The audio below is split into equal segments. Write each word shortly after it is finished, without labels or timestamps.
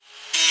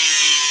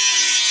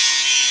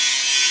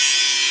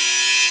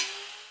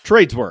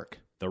Tradeswork,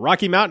 the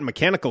Rocky Mountain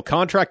Mechanical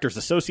Contractors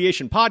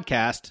Association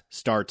podcast,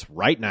 starts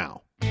right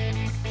now.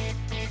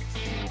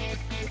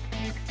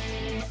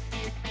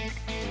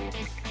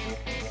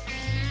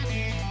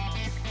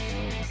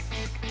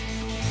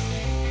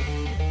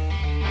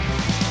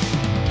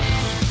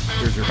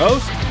 Here's your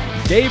host,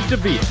 Dave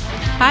Devia.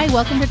 Hi,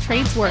 welcome to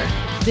Tradeswork.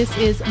 This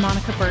is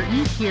Monica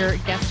Burton here,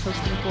 guest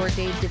hosting for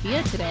Dave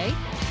Devia today.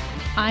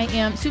 I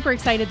am super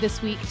excited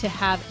this week to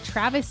have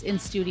Travis in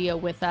studio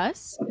with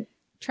us.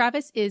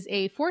 Travis is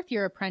a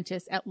fourth-year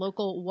apprentice at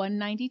Local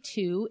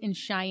 192 in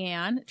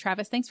Cheyenne.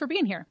 Travis, thanks for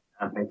being here.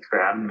 Thanks for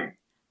having me.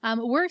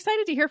 We're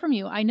excited to hear from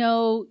you. I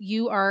know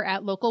you are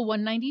at Local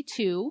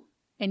 192,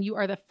 and you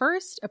are the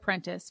first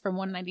apprentice from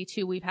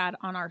 192 we've had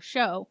on our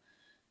show.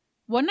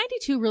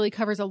 192 really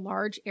covers a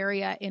large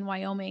area in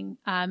Wyoming.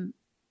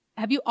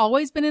 Have you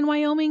always been in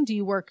Wyoming? Do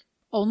you work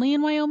only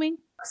in Wyoming?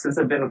 Since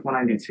I've been with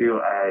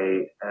 192,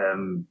 I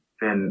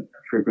been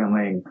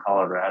frequently in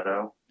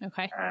Colorado.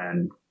 Okay.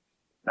 And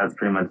that's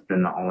pretty much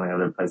been the only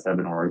other place I've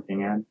been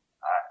working in.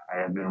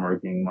 I have been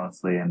working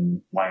mostly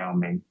in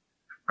Wyoming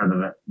for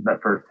the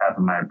first half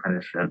of my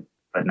apprenticeship,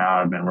 but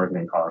now I've been working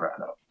in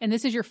Colorado. And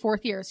this is your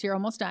fourth year, so you're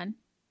almost done.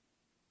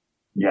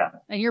 Yeah.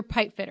 And you're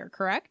pipe fitter,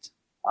 correct?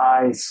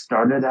 I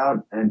started out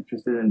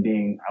interested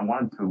in I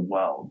wanted to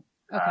weld.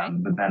 Okay.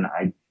 But then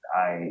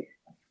I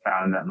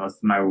found that most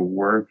of my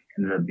work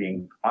ended up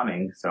being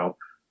plumbing, so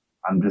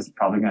I'm just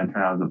probably going to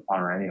turn out as a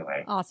plumber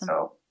anyway. Awesome.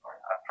 So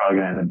I'm probably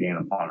going to end up being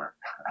a plumber.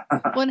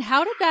 Well, and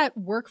how did that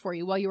work for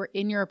you while you were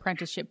in your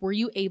apprenticeship? Were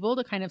you able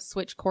to kind of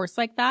switch course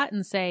like that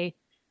and say,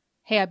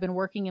 hey, I've been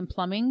working in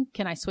plumbing.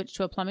 Can I switch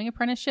to a plumbing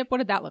apprenticeship? What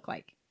did that look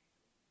like?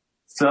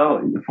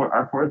 So for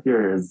our fourth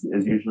year is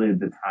usually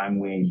the time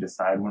we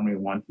decide when we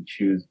want to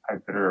choose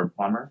pipe fitter or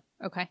plumber.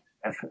 Okay.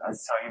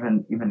 So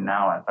even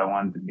now, if I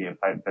wanted to be a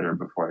pipe fitter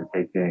before I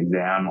take the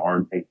exam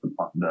or take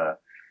the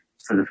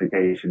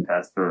certification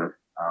test or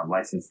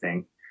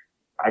licensing,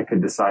 I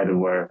could decide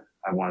where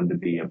I wanted to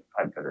be a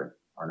pipe fitter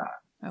or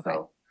not. Okay.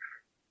 So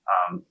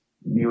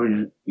you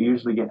would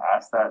usually get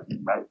asked that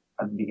right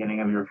at the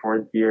beginning of your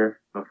fourth year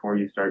before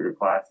you start your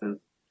classes,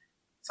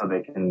 so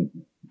they can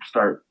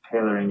start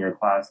tailoring your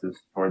classes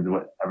towards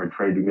whatever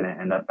trade you're going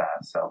to end up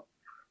at. So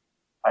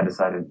I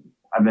decided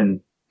I've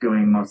been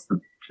doing most of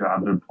the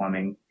jobs of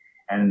plumbing,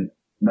 and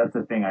that's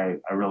the thing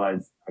I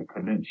realized I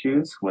couldn't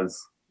choose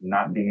was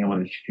not being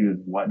able to choose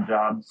what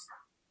jobs.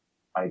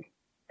 Like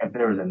if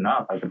there was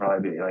enough, I could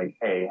probably be like,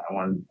 hey,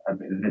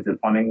 if it's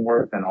plumbing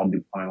work, then I'll do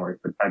plumbing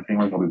work. If piping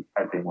work, I'll do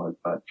piping work.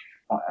 But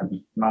at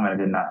the moment, I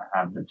did not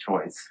have the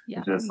choice. Yeah,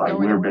 it's just like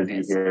we were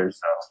busy here,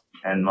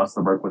 and most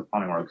of the work was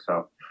plumbing work.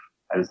 So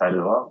I decided,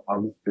 well,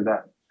 I'll just do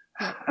that.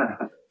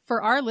 Yeah.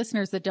 For our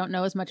listeners that don't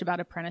know as much about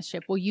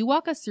apprenticeship, will you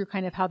walk us through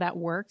kind of how that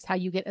works, how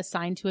you get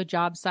assigned to a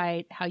job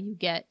site, how you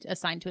get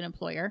assigned to an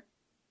employer?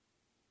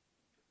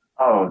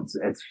 Oh,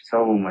 it's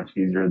so much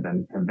easier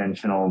than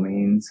conventional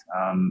means.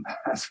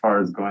 As far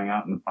as going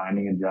out and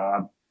finding a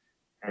job,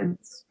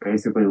 it's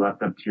basically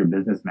left up to your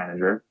business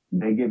manager.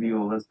 They give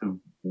you a list of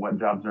what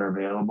jobs are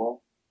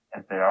available.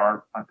 If they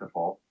are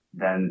plentiful,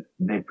 then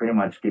they pretty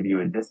much give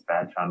you a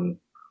dispatch on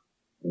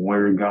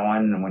where you're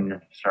going and when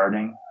you're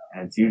starting.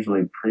 And it's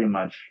usually pretty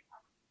much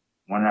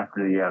one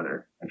after the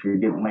other. If you're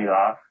getting laid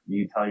off,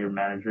 you tell your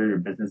manager, your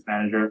business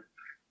manager,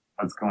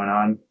 what's going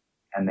on.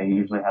 And they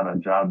usually have a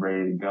job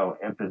ready to go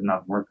if there's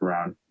enough work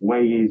around.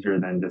 Way easier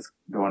than just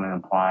going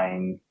and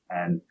applying.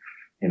 And,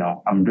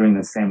 I'm doing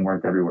the same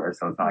work everywhere.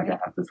 So it's not like I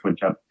have to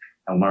switch up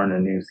and learn a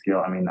new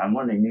skill. I mean, I'm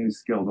learning new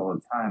skills all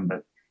the time,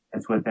 but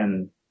it's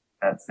within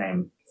that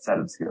same set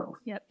of skills.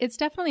 Yeah, it's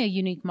definitely a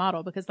unique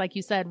model because like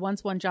you said,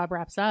 once one job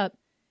wraps up,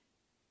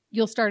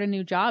 you'll start a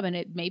new job and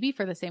it may be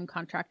for the same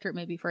contractor, it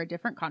may be for a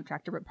different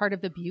contractor. But part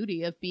of the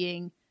beauty of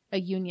being a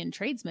union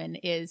tradesman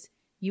is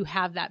you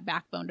have that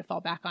backbone to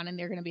fall back on and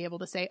they're going to be able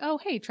to say, oh,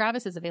 hey,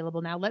 Travis is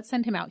available now. Let's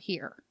send him out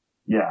here.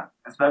 Yeah,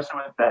 especially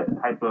with that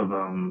type of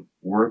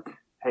work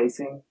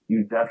pacing,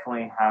 you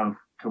definitely have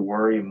to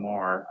worry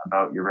more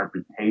about your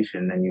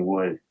reputation than you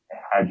would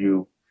had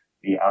you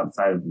be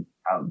outside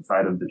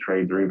of the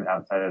trades or even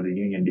outside of the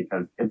union,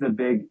 because it's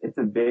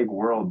a big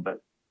world,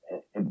 but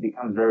it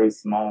becomes very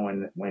small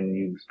when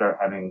you start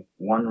having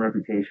one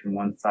reputation,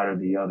 one side or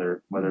the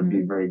other, whether it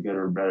be very good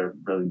or better,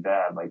 really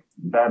bad. Like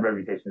bad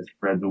reputation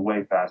spreads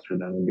way faster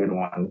than the good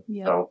one.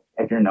 Yep. So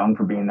if you're known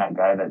for being that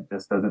guy that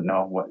just doesn't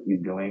know what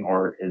he's doing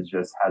or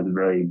has a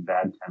very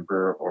bad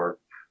temper or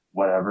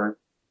whatever,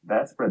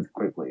 that spreads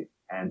quickly.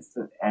 And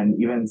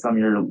even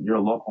your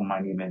local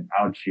might even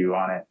out you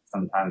on it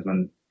sometimes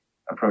when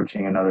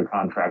approaching another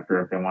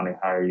contractor. If they want to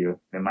hire you,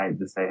 they might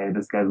just say, hey,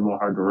 this guy's a little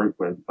hard to work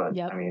with, but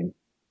I mean,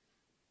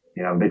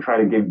 they try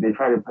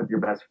to put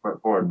your best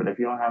foot forward, but if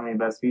you don't have any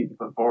best feet to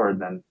put forward,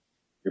 then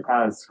you're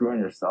kind of screwing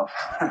yourself.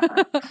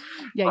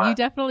 Yeah, you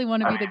definitely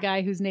want to be the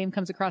guy whose name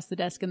comes across the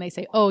desk and they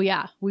say, oh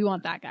yeah, we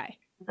want that guy.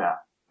 Yeah.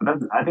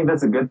 I think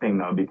that's a good thing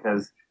though,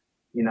 because,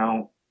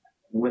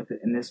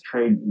 in this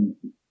trade,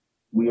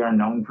 we are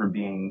known for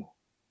being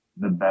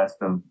the best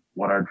of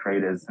what our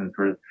trade is, since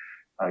we're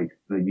like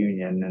the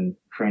union and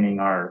training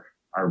our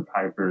our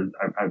pipers,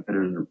 our pipe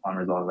fitters or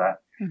plumbers, all of that,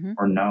 Mm-hmm.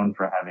 are known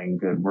for having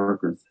good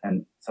workers.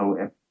 And so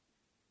if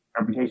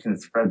reputation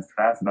spreads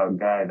fast about a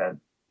guy that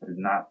is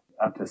not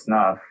up to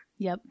snuff,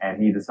 Yep.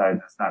 and he decides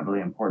it's not really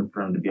important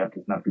for him to be up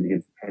to snuff because he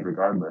gets paid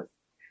regardless.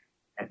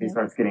 If he Yep.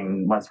 starts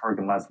getting less work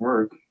and less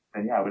work,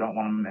 then yeah, we don't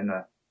want him in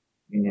the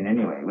union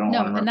anyway. We don't No,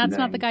 want him and that's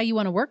not the representing- guy you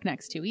want to work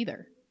next to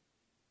either.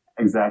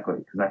 Exactly,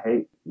 because I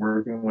hate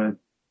working with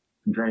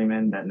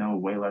journeymen that know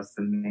way less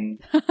than me.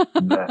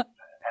 And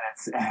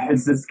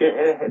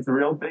it's a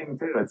real thing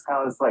too. It's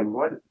kind of like,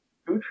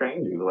 who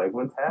trained you? Like,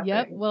 what's happening?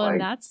 Yep. Well,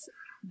 like, and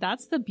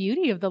that's the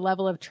beauty of the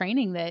level of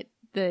training that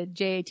the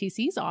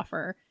JATCs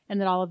offer and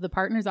that all of the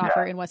partners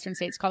offer in Western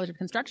States College of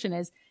Construction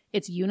is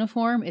it's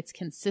uniform, it's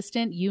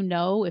consistent. You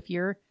know, if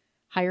you're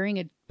hiring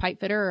a pipe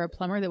fitter or a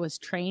plumber that was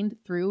trained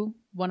through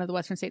one of the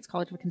Western States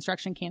College of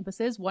Construction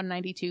campuses,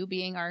 192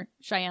 being our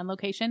Cheyenne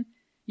location,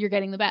 you're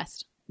getting the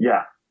best.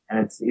 yeah, and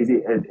it's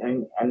easy,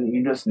 and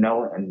you just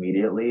know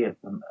immediately if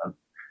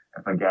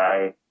a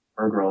guy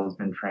or girl has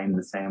been trained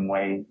the same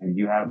way, and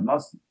you have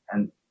mostly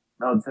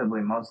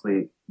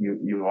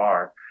you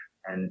are,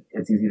 and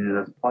it's easy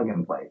to just plug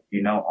and play.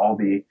 You know all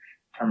the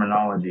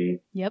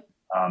terminology. Yep.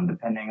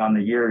 Depending on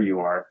the year you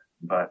are,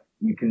 but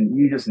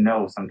you just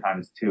know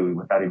sometimes too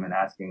without even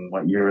asking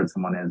what year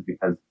someone is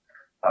because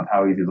of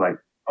how easy it's like,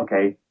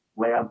 okay,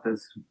 lay out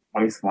this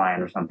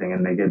waistline or something,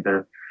 and they get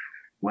their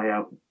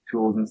layout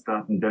tools and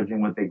stuff and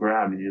judging what they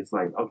grab, you're just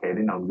like, okay,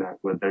 they know exactly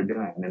what they're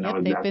doing. They know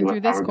Yep, they've exactly been through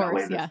how this we're gonna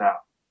course, lay this out.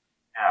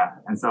 Yeah.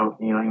 And so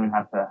you don't even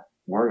have to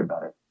worry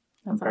about it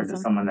That's compared awesome.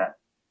 to someone that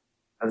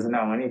doesn't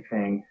know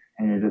anything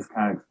and you're just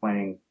kind of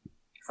explaining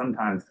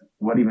sometimes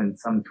what even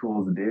some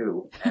tools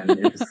do. And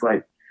you're just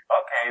like,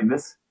 okay,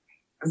 this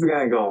is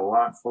going to go a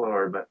lot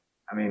slower, but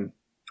I mean,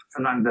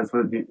 sometimes that's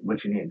what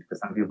you need because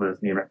some people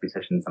just need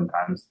repetition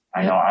sometimes.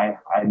 I know I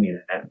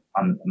needed it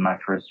on my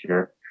first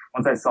year.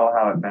 Once I saw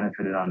how it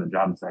benefited on the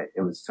job site,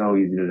 it was so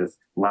easy to just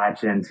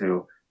latch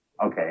into,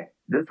 okay,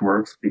 this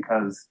works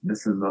because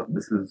this is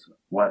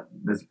what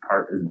this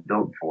part is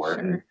built for. Sure.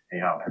 And,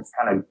 it's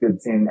kind of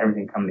good seeing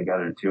everything come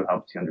together too,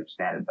 helps you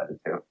understand it better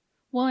too.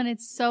 Well, and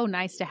it's so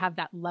nice to have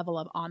that level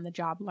of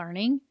on-the-job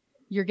learning.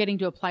 You're getting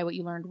to apply what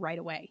you learned right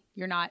away.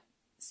 You're not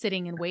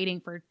sitting and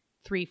waiting for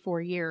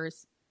 3-4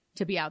 years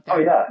to be out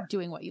there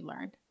doing what you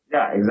learned.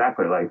 Yeah,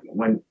 exactly. Like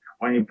when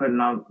you're putting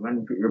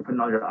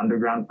all your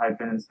underground pipe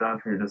in and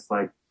stuff, you're just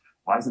like,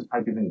 why does this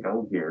pipe even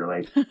go here?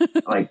 Like,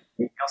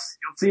 you'll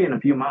see in a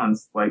few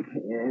months. Like,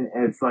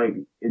 it's like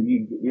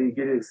you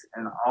get it,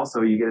 and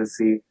also you get to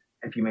see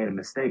if you made a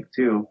mistake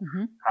too,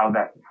 Mm-hmm. how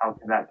that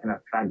can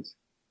affect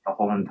the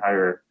whole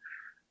entire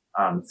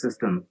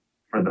system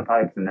for the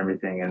pipes and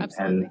everything,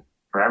 and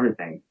for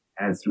everything.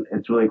 And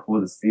it's really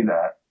cool to see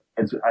that.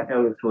 I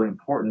feel it's really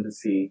important to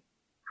see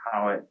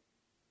how it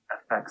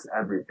affects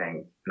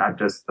everything, not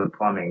just the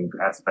plumbing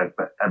aspect,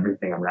 but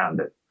everything around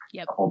it.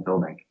 Yep. The whole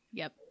building.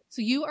 Yep.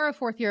 So you are a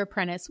 4th-year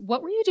apprentice.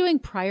 What were you doing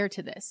prior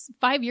to this?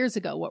 5 years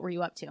ago, what were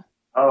you up to?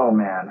 Oh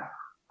man,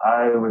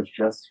 I was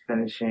just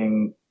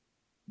finishing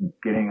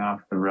getting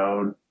off the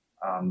road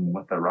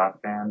with the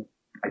rock band.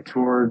 I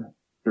toured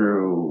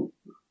through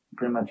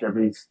pretty much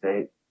every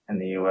state in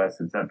the U.S.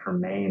 except for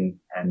Maine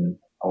and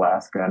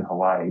Alaska and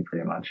Hawaii,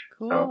 pretty much.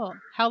 Cool. So,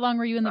 How long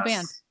were you in the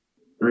band?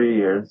 3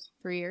 years.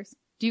 3 years.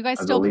 Do you guys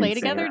As a still lead play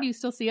together? singer. Do you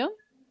still see them?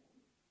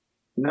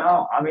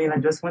 No, I mean, I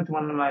just went to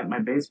one of my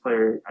bass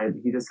player.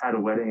 He just had a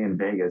wedding in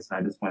Vegas,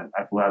 and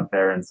I flew out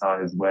there and saw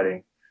his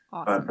wedding.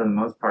 But Awesome. for the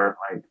most part,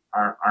 like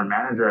our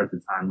manager at the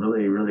time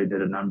really, really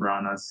did a number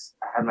on us.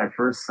 I had my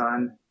first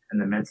son in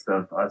the midst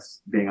of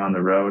us being on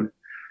the road.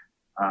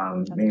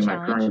 Me and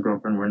my current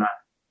girlfriend, we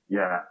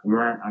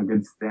weren't on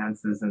good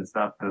stances and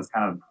stuff. It was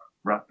kind of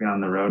rough being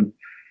on the road.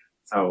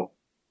 So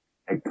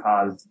it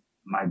caused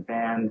my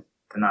band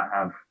to not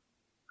have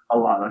a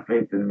lot of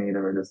faith in me. They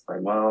were just like,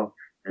 well,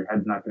 your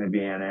head's not going to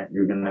be in it.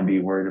 You're going to be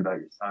worried about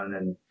your son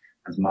and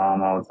his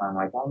mom all the time.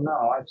 Like, well,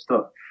 no,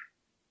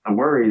 the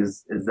worry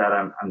is that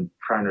I'm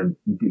trying to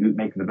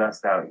make the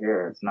best out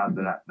here. It's not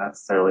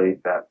necessarily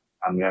that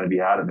I'm going to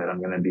be out of it. I'm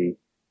going to be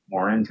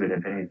more into it.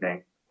 If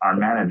anything, our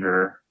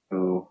manager,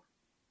 who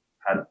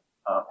had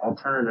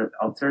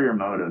ulterior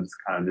motives,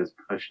 kind of just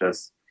pushed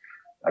us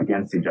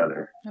against each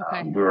other.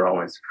 Okay. We were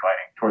always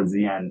fighting. Towards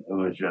the end, it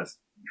was just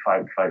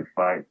fight.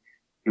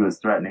 He was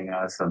threatening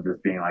us of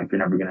just being like, you're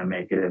never going to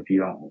make it if you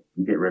don't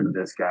get rid of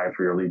this guy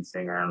for your lead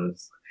singer. And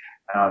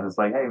I was just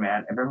like, hey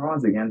man, if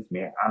everyone's against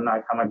me, how am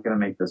I going to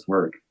make this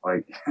work?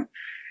 Like,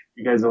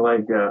 you guys are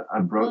like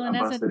a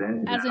busted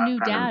engine. As a new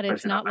dad,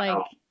 it's not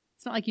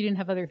like you didn't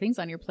have other things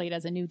on your plate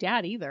as a new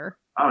dad either.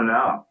 Oh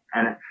no.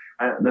 And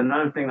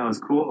another thing that was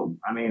cool,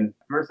 I mean,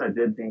 first I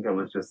did think it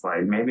was just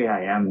like, maybe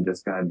I am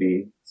just going to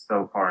be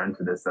so far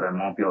into this that I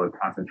won't be able to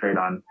concentrate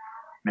on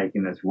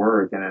making this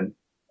work. And then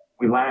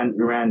we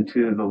ran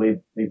to the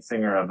lead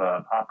singer of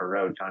Papa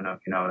Roach. I don't know if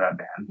you know that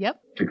band. Yep.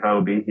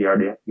 Jacoby. He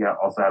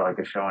also had like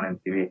a show on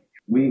MTV.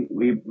 We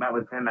met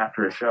with him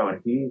after a show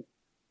and he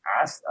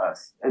asked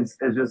us, it's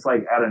just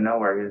like out of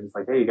nowhere. He was just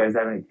like, hey, you guys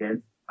have any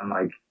kids? I'm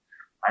like,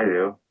 I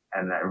do.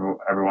 And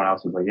everyone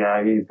else was like,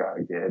 yeah, he's got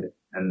a kid,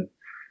 and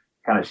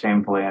kind of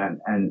shamefully.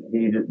 And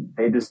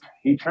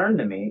he turned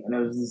to me, and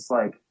it was just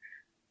like,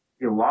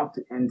 he walked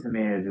into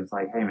me and just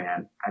like, hey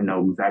man, I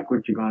know exactly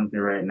what you're going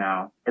through right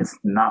now. It's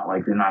not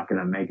like you're not going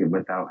to make it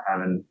without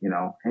having,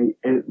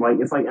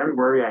 it's like every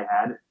worry I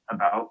had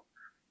about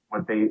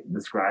what they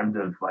described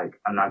of like,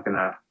 I'm not going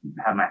to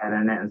have my head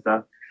in it and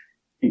stuff.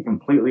 He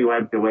completely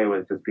wiped away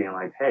with just being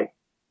like, hey,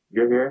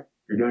 you're here,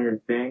 you're doing your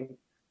thing.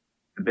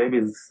 The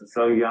baby's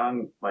so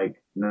young. Like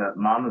the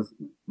mom's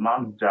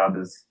job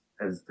is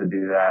to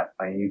do that.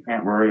 Like you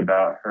can't worry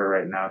about her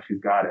right now.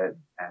 She's got it.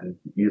 And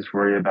you just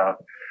worry about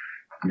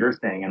your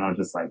thing. And I was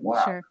just like,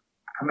 wow, Sure.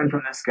 Coming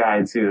from this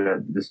guy too,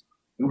 that just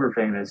uber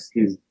famous.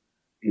 He's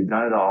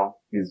done it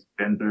all. He's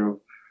been through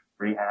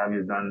rehab.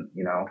 He's done,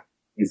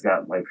 he's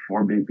got like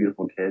 4 big,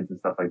 beautiful kids and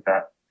stuff like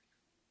that.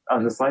 I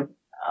was just like,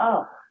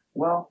 oh,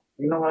 well,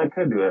 you know what? I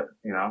could do it,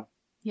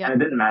 Yeah.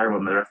 And it didn't matter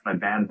what the rest of my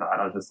band thought.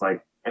 I was just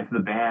like, if the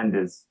band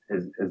is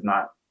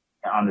not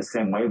on the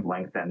same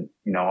wavelength, then,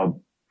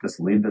 I'll just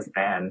leave this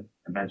band,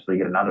 eventually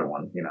get another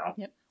one,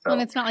 Yep. So, Well,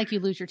 and it's not like you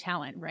lose your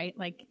talent, right?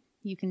 Like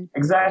you can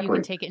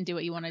take it and do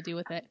what you want to do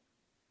with it.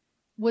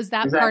 Was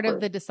that part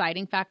of the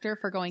deciding factor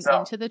for going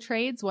into the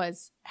trades,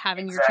 was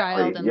having your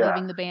child and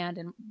leaving the band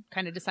and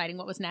kind of deciding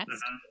what was next?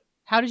 Mm-hmm.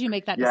 How did you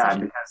make that decision?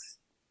 Yeah, because,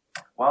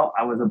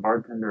 I was a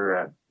bartender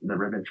at the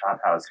Ribbon Chop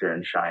House here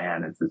in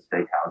Cheyenne. It's a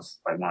steakhouse,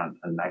 like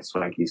a nice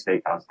swanky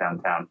steakhouse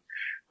downtown.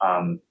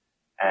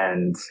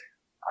 And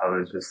I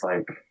was just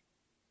like,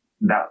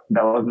 that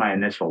was my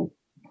initial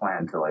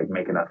plan, to like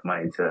make enough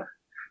money to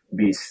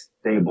be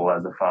stable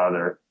as a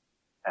father.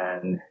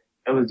 And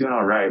it was doing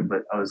all right, but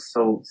I was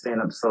staying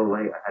up so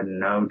late. I had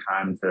no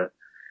time to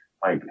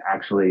like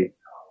actually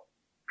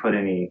put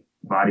any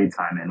body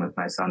time in with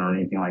my son or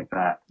anything like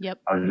that. Yep.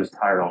 I was just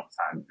tired all the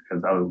time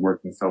because I was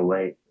working so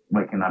late,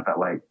 waking up at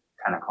like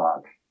 10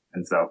 o'clock.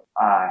 And so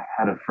I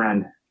had a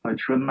friend,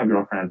 which was my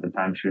girlfriend at the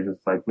time. She was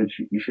just like,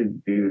 you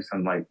should do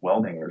some like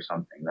welding or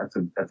something. That's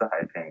a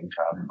high paying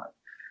job. I'm like,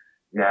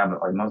 yeah,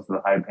 but like most of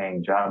the high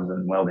paying jobs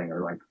in welding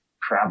are like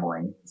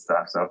traveling and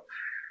stuff. So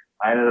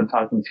I ended up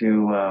talking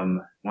to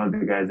one of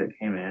the guys that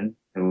came in,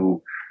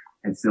 who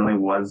instantly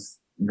was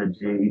the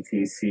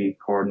JETC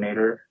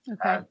coordinator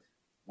at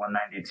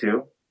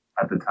 192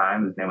 at the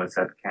time. His name was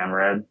Seth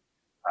Camered.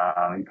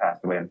 He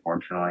passed away,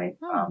 unfortunately,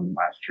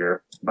 last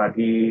year. But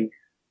he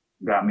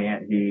got me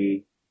in.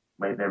 He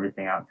laid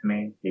everything out to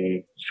me.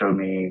 He showed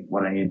me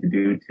what I needed to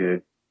do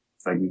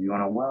it's like, if you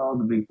want to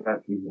weld, you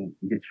can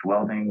get your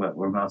welding, but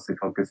we're mostly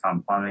focused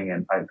on plumbing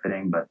and pipe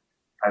fitting. But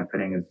pipe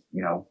fitting is,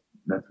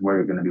 that's where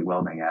you're going to be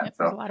welding at. Yep,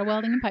 so there's a lot of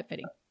welding and pipe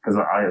fitting. Because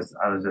I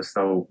was just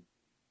so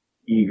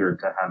eager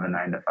to have a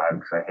 9 to 5,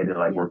 because I hated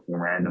working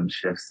random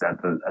shifts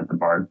at the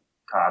bar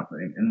top,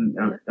 and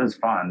it was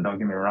fun. Don't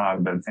get me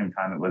wrong, but at the same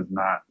time, it was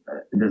not.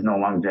 There's no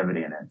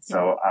longevity in it.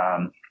 So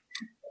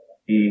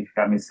he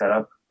got me set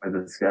up with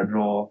a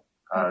schedule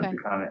to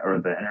come in,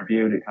 or the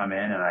interview to come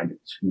in, and I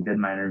did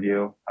my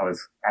interview. I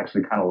was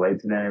actually kind of late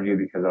to the interview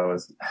because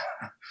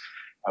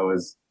I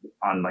was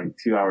on like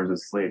 2 hours of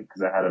sleep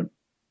because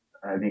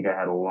I think I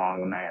had a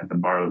long night at the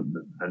bar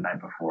the night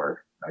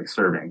before, like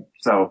serving.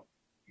 So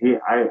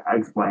I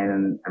explained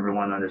and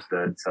everyone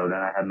understood. So then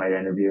I had my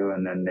interview,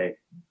 and then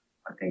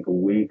I think a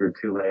week or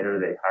 2 later,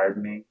 they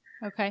hired me.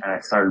 Okay. And I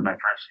started my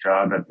first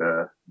job at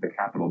the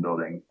Capitol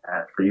building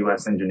for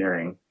U.S.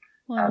 Engineering.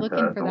 Well, I'm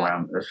looking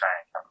for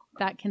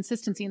that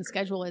consistency in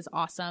schedule is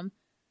awesome.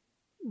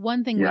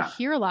 One thing we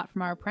hear a lot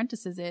from our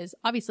apprentices is,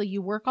 obviously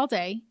you work all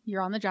day,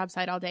 you're on the job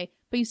site all day,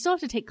 but you still have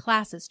to take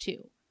classes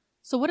too.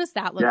 So what does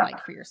that look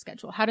like for your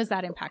schedule? How does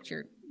that impact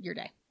your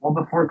day? Well,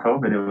 before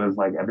COVID, it was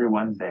like every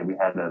Wednesday we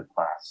had a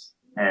class.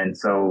 And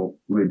so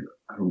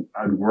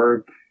I'd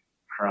work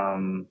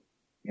from,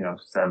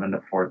 7 to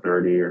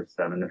 4:30 or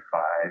 7 to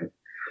 5,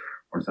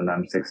 or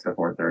sometimes 6 to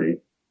 4:30,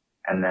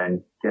 and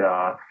then get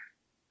off,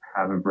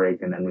 have a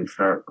break, and then we'd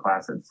start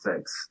class at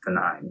 6 to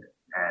 9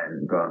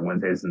 and go on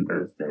Wednesdays and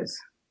Thursdays.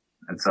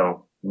 And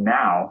so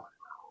now,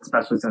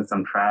 especially since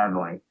I'm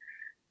traveling,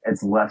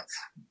 it's left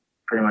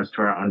pretty much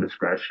to our own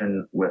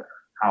discretion with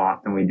how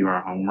often we do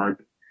our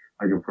homework.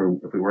 Like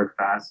if we work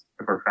fast,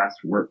 if we're fast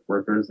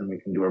workers and we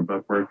can do our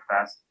book work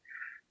fast,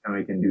 then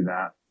we can do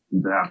that.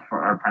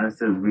 For our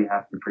apprentices, we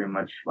have to pretty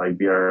much like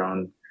be our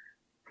own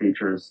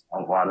teachers, a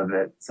lot of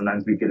it.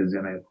 Sometimes we get to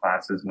Zoom in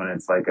classes when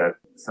it's like a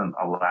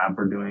lab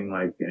we're doing,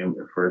 like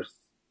if we're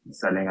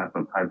setting up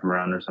a pipe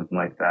run or something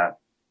like that,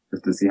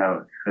 just to see how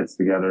it fits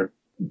together.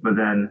 But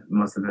then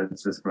most of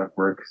it's just book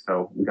work.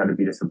 So we got to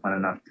be disciplined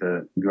enough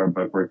to do our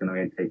book work, and then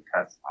we take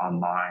tests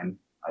online.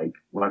 Like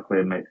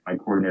luckily my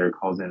coordinator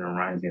calls in and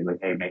reminds me, like,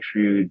 hey, make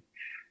sure you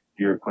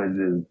do your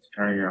quizzes,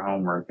 turn in your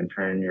homework, and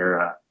turn in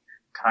your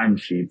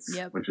timesheets,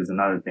 which is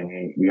another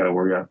thing we got to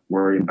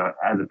worry about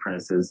as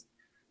apprentices.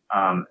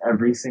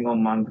 Every single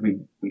month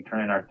we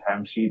turn in our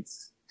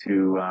timesheets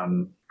to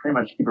pretty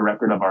much keep a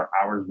record of our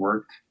hours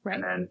worked,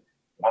 and then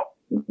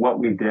what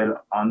we did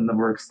on the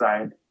work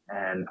side,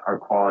 and our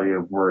quality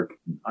of work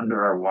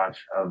under our watch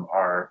of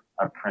our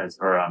apprentice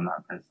or not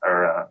apprentice,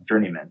 our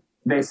journeyman.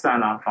 They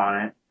sign off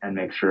on it and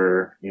make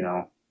sure, you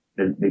know,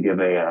 they give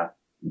a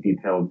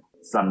detailed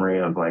summary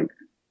of like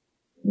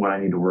what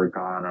I need to work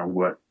on or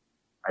what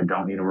I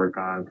don't need to work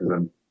on because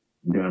I'm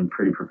doing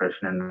pretty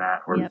proficient in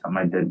that, or something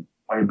I did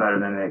way better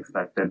than they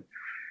expected.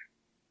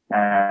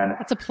 And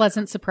that's a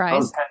pleasant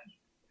surprise.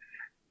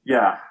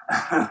 Yeah.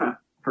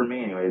 For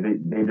me anyway,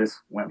 they just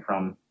went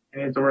from,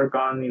 you need to work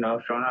on, you know,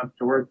 showing up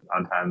to work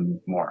on time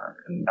more.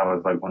 And that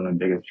was like one of the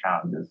biggest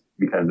challenges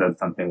because that's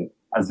something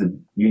as a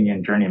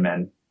union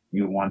journeyman,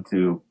 you want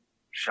to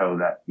show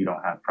that you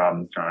don't have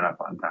problems showing up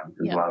on time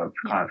because a lot of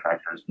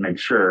contractors make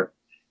sure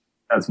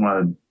that's one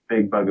of the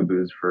big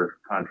bugaboos for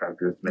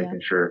contractors, making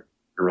sure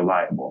you're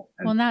reliable.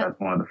 And that's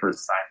one of the first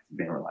signs of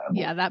being reliable.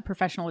 Yeah. That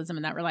professionalism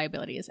and that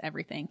reliability is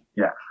everything.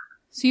 Yeah.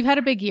 So you've had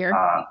a big year.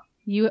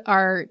 You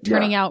are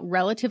turning out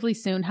relatively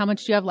soon. How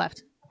much do you have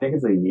left? I think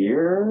it's a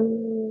year.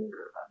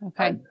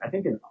 Okay. I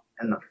think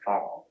in the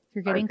fall.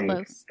 You're getting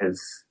close.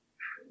 Is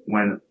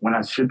when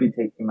I should be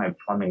taking my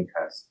plumbing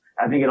test.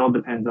 I think it all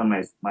depends on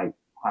my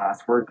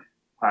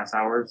class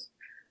hours.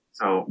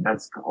 So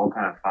that's all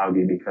kind of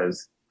foggy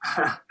because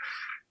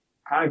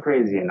kind of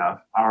crazy enough,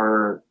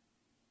 our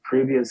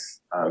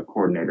previous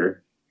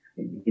coordinator,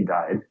 he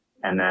died.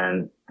 And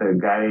then the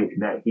guy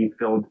that he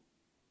filled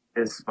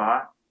his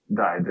spot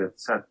died, the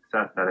Seth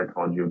that I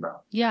told you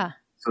about. Yeah.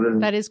 So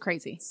that is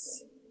crazy.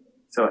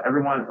 So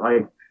everyone,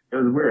 like, it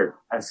was weird.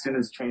 As soon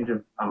as change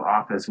of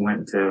office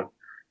went to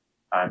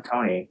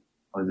Tony,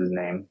 was his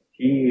name,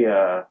 he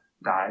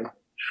died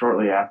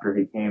shortly after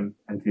he came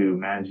into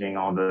managing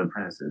all the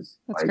apprentices.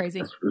 That's crazy.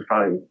 It was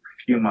probably a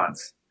few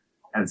months.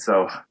 And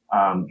so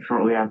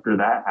shortly after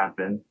that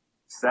happened,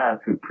 Seth,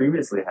 who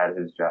previously had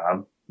his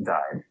job,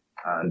 died.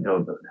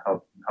 Due to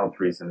health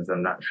reasons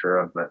I'm not sure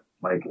of, but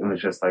like it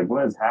was just like,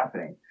 what is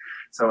happening?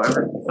 So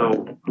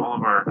all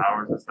of our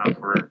hours and stuff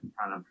were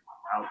kind of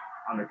out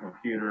on the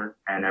computer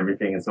and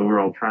everything, and so we're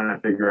all trying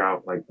to figure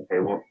out like, okay,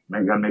 well,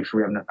 we gotta make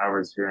sure we have enough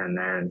hours here and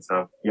there, and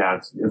so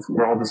it's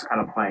we're all just kind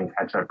of playing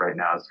catch up right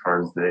now as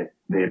far as the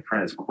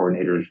apprentice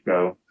coordinators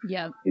go.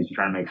 Yeah, he's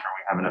trying to make sure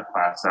we have enough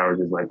class hours.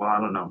 He's like, well, I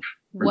don't know.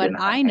 What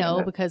I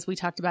know, because we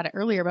talked about it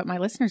earlier, but my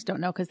listeners don't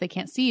know because they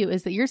can't see you,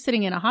 is that you're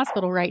sitting in a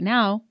hospital right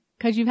now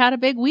because you've had a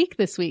big week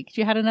this week.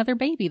 You had another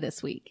baby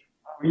this week.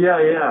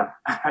 Yeah.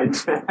 I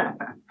did.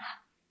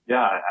 Yeah,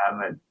 I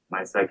have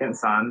my second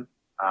son.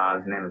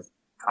 His name is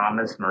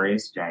Thomas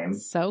Maurice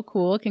James. So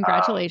cool.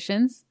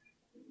 Congratulations.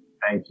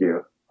 Thank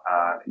you.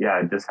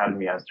 I just had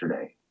him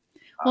yesterday.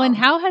 Well, and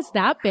how has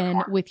that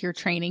been with your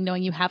training,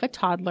 knowing you have a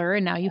toddler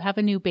and now you have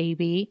a new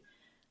baby?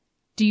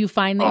 Do you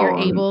find that you're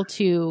able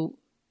to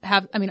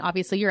have, I mean,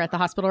 obviously you're at the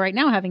hospital right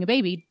now having a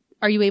baby.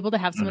 Are you able to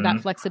have some of that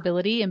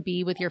flexibility and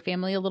be with your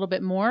family a little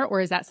bit more?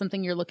 Or is that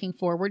something you're looking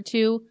forward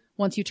to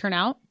once you turn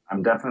out?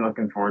 I'm definitely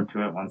looking forward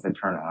to it once I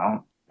turn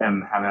out.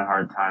 I'm having a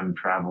hard time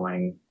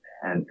traveling,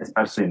 and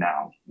especially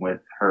now with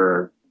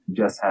her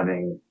just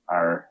having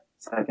our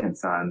second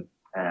son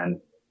and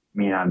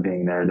me not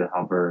being there to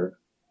help her,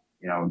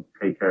 you know,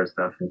 take care of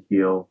stuff and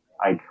heal.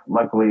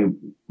 Luckily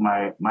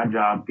my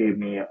job gave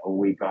me a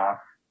week off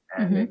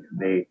and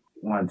they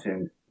wanted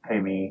to pay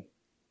me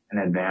in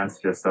advance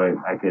just so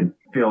I could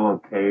feel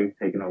okay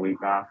taking a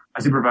week off.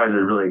 My supervisor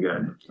is really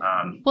good.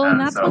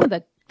 And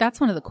that's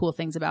one of the cool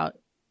things about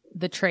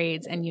the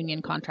trades and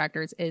union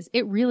contractors is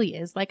it really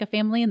is like a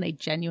family, and they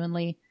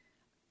genuinely,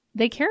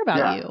 they care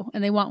about you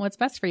and they want what's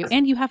best for you.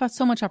 And you have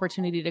so much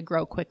opportunity to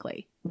grow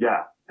quickly.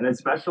 Yeah. And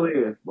especially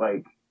if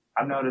like,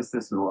 I've noticed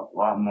this a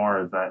lot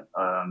more is that,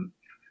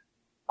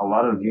 a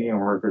lot of union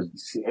workers,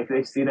 if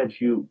they see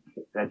that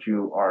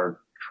you are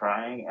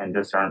trying and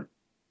just aren't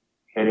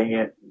hitting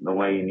it the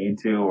way you need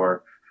to,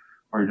 or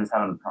you're just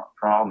having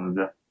problems,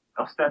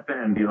 they'll step in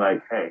and be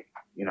like, hey,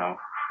 you know,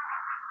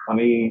 let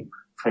me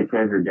take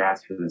care of your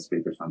gas for this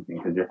week or something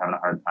because you're having a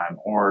hard time,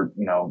 or,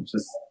 you know,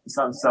 just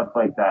some stuff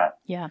like that.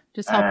 Yeah.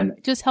 Just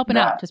helping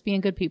out, just being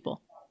good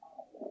people.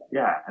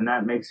 Yeah. And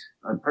that makes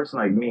a person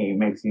like me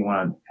makes me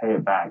want to pay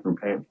it back or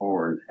pay it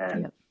forward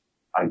and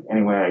like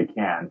any way I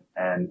can.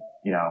 And,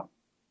 you know,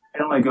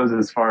 it only goes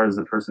as far as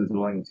the person's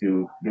willing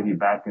to give you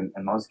back in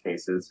most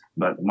cases.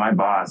 But my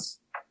boss,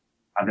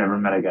 I've never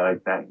met a guy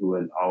like that who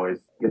would always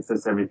gets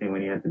us everything we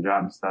need at the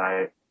job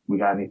site. We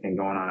got anything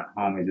going on at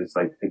home, he's just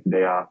like, take the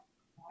day off.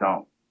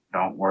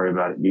 Don't worry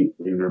about it.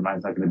 Your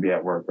mind's not going to be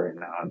at work right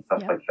now and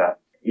stuff like that.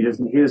 He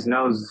just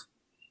knows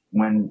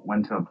when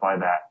to apply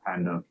that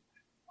kind of,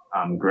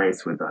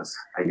 grace with us,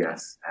 I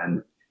guess.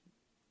 And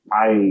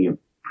I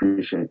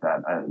appreciate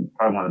that.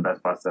 Probably one of the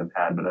best bosses I've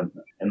had, but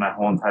in my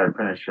whole entire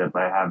apprenticeship,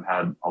 I have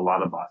had a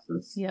lot of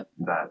bosses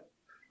that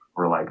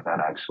were like that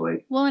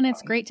actually. Well, and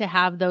it's great to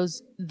have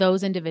those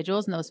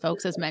individuals and those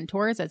folks as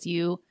mentors as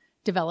you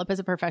develop as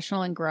a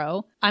professional and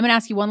grow. I'm going to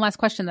ask you one last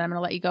question, then I'm going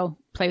to let you go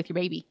play with your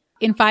baby.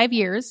 In 5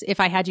 years, if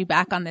I had you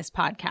back on this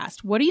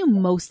podcast, what are you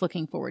most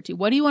looking forward to?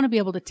 What do you want to be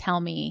able to tell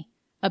me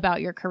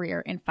about your career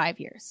in 5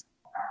 years?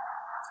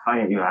 It's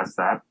funny that you asked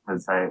that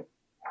because I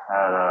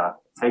had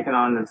taken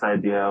on this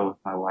idea with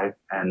my wife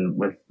and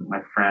with my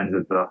friends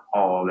at the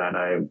hall that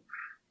I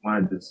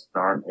wanted to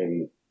start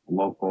a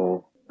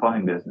local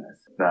plumbing business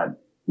that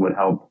would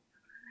help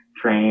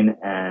train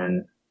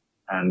and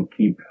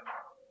keep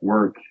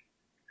work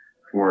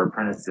for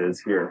apprentices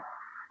here.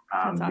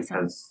 That's awesome.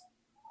 Because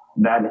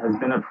that has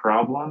been a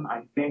problem,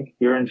 I think,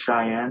 here in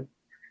Cheyenne.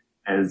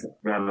 Is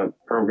we have a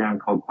program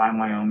called Climb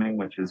Wyoming,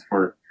 which is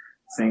for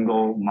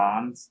single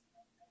moms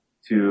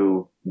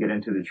to get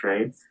into the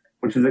trades,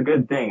 which is a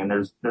good thing. And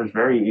there's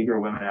very eager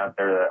women out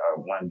there that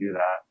want to do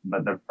that.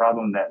 But the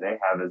problem that they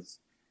have is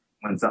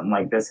when something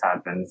like this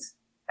happens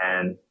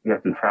and you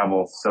have to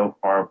travel so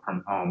far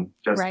from home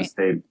just to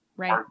stay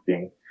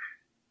working,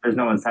 there's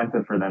no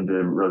incentive for them to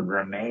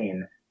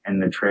remain in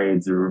the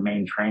trades or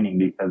remain training,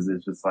 because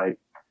it's just like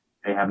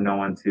they have no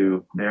one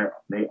to,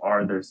 they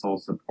are their sole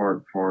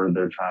support for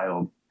their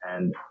child,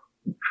 and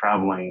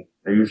traveling,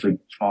 they're usually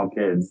small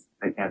kids.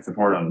 They can't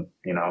support them,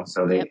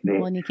 so they,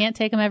 well, and you can't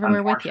take them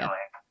everywhere with you.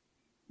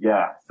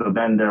 Yeah. So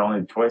then their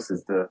only choice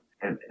is to,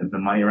 if the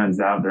money runs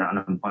out, their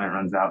unemployment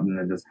runs out, and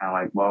they're just kind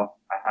of like,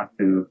 well, I have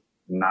to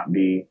not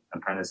be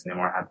apprentice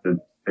anymore. I have to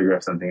figure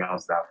out something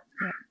else out.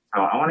 Yeah.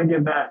 So I want to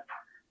give that,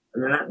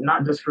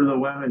 not just for the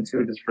women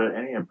too, just for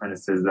any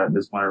apprentices that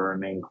just want to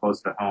remain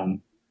close to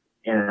home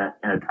in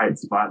a tight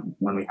spot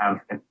when if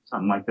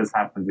something like this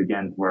happens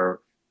again, where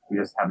we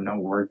just have no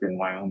work in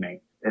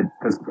Wyoming.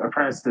 Because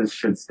apprentices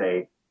should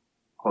stay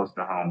close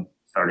to home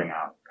starting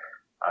out.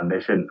 I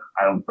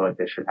don't feel like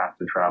they should have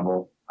to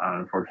travel.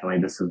 Unfortunately,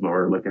 this is what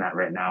we're looking at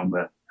right now,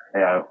 but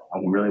I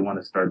really want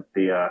to start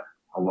a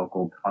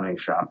local plumbing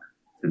shop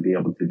to be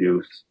able to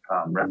do,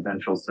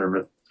 residential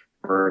service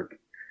work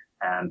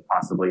and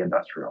possibly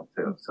industrial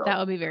too. So that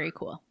would be very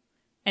cool.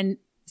 And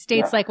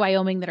states like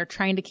Wyoming that are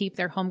trying to keep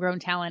their homegrown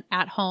talent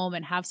at home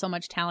and have so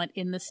much talent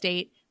in the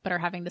state, but are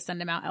having to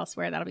send them out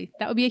elsewhere. That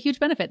would be a huge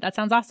benefit. That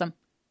sounds awesome.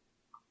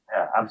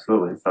 Yeah,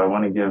 absolutely. So I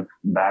want to give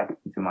back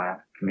to my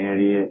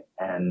community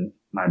and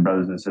my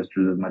brothers and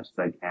sisters as much as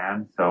I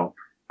can. So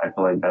I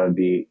feel like that would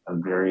be a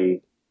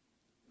very,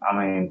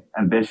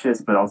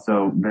 ambitious, but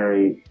also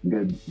very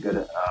good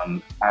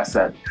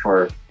asset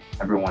for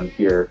everyone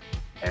here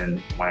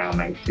in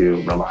Wyoming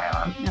to rely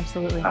on.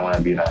 Absolutely. I want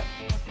to be that.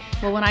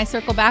 Well, when I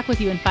circle back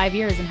with you in 5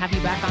 years and have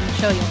you back on the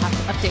show, you'll have to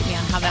update me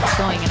on how that's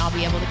going, and I'll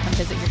be able to come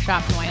visit your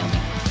shop in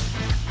Wyoming.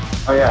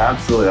 Oh yeah,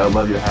 absolutely. I'd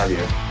love to have you.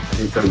 It'd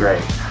be so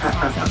great.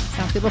 Awesome.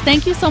 Sounds good. Well,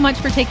 thank you so much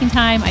for taking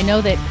time. I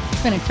know that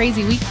it's been a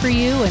crazy week for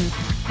you, and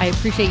I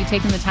appreciate you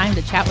taking the time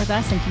to chat with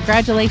us, and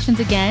congratulations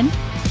again.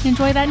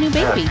 Enjoy that new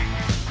baby.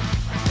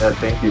 Yeah,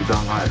 thank you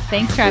so much.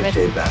 Thanks, Travis.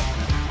 Appreciate that.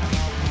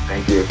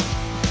 Thank you.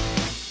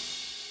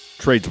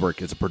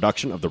 Tradeswork is a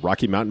production of the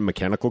Rocky Mountain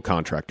Mechanical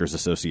Contractors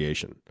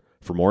Association.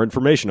 For more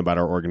information about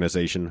our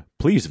organization,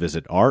 please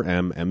visit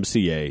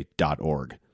rmmca.org.